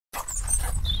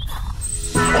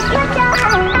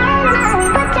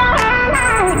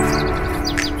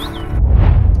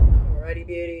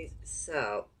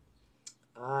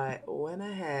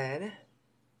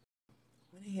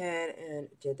ahead and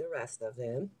did the rest of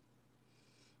them.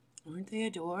 Aren't they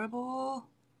adorable?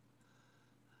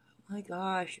 Oh my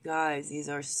gosh, you guys, these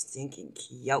are stinking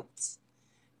cute.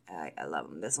 I love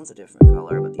them. This one's a different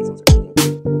color, but these ones are pink.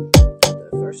 The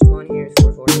first one here is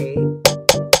 448.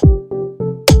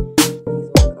 These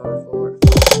ones are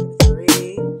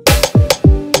 443.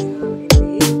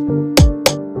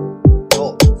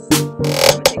 Gold. I'm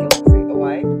gonna take a look for you.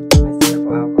 White. Nice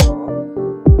purple alcohol.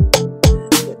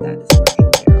 And get that dispersion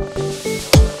there off.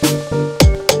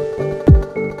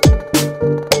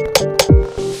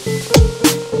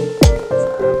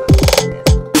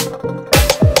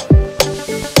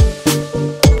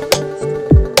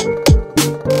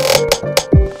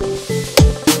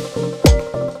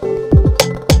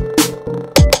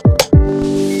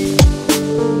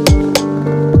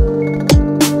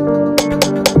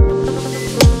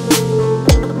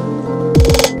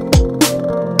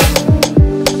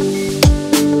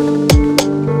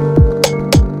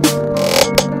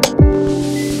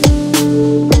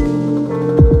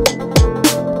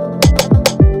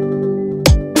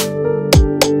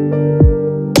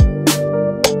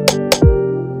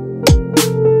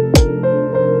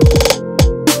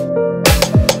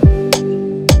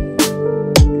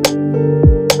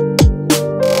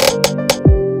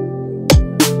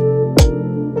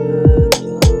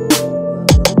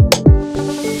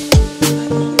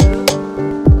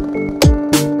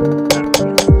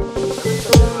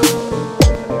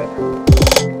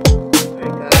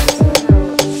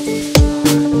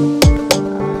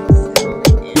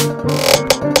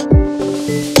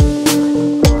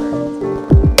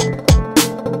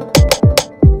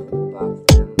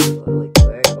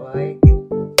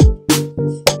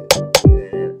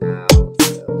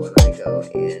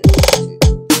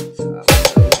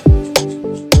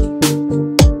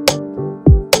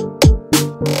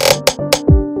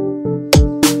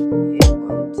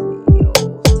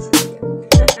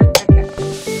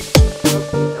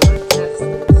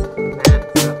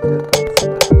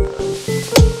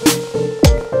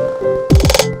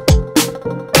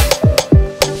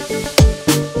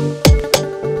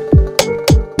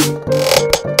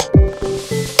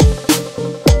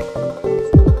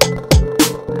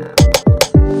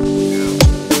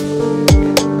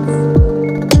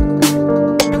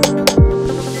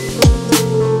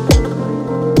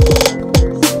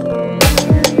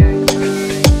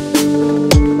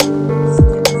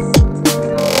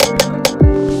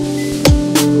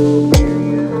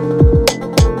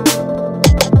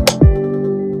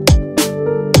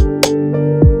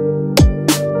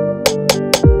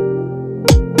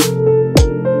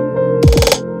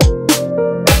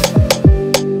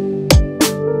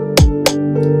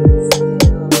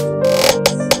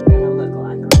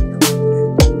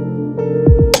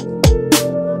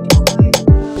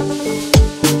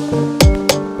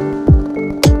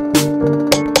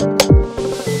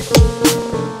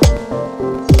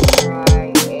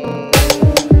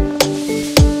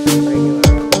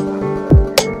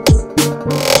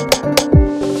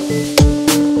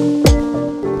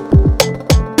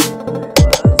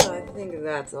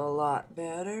 That's a lot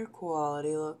better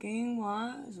quality looking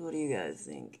wise. What do you guys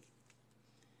think?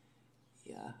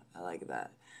 Yeah, I like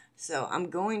that. So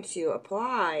I'm going to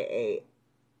apply a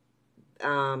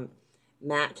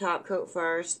matte top coat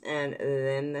first and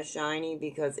then the shiny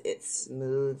because it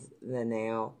smooths the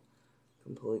nail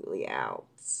completely out.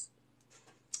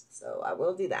 So I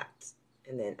will do that.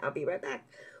 And then I'll be right back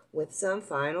with some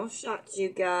final shots, you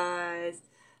guys.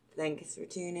 Thanks for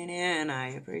tuning in. I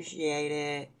appreciate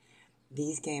it.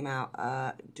 These came out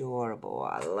adorable.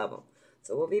 I love them.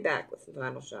 So we'll be back with some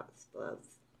final shots.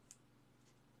 Loves.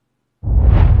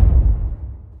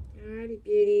 Alrighty,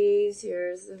 beauties.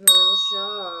 Here's the final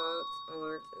shots.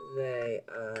 Aren't they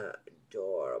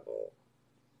adorable?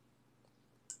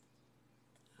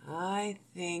 I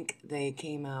think they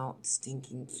came out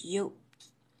stinking cute.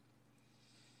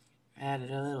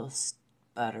 Added a little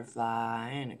butterfly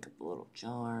and a couple little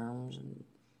charms and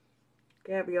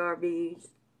caviar beads.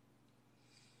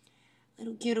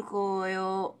 Little cuticle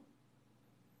oil,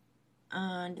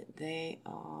 and they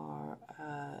are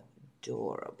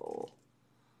adorable.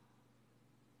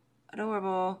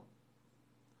 Adorable.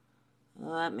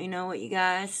 Let me know what you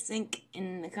guys think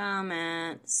in the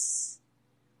comments.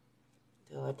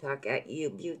 Till I talk at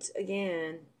you beauts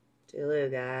again.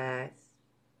 Toodaloo, guys.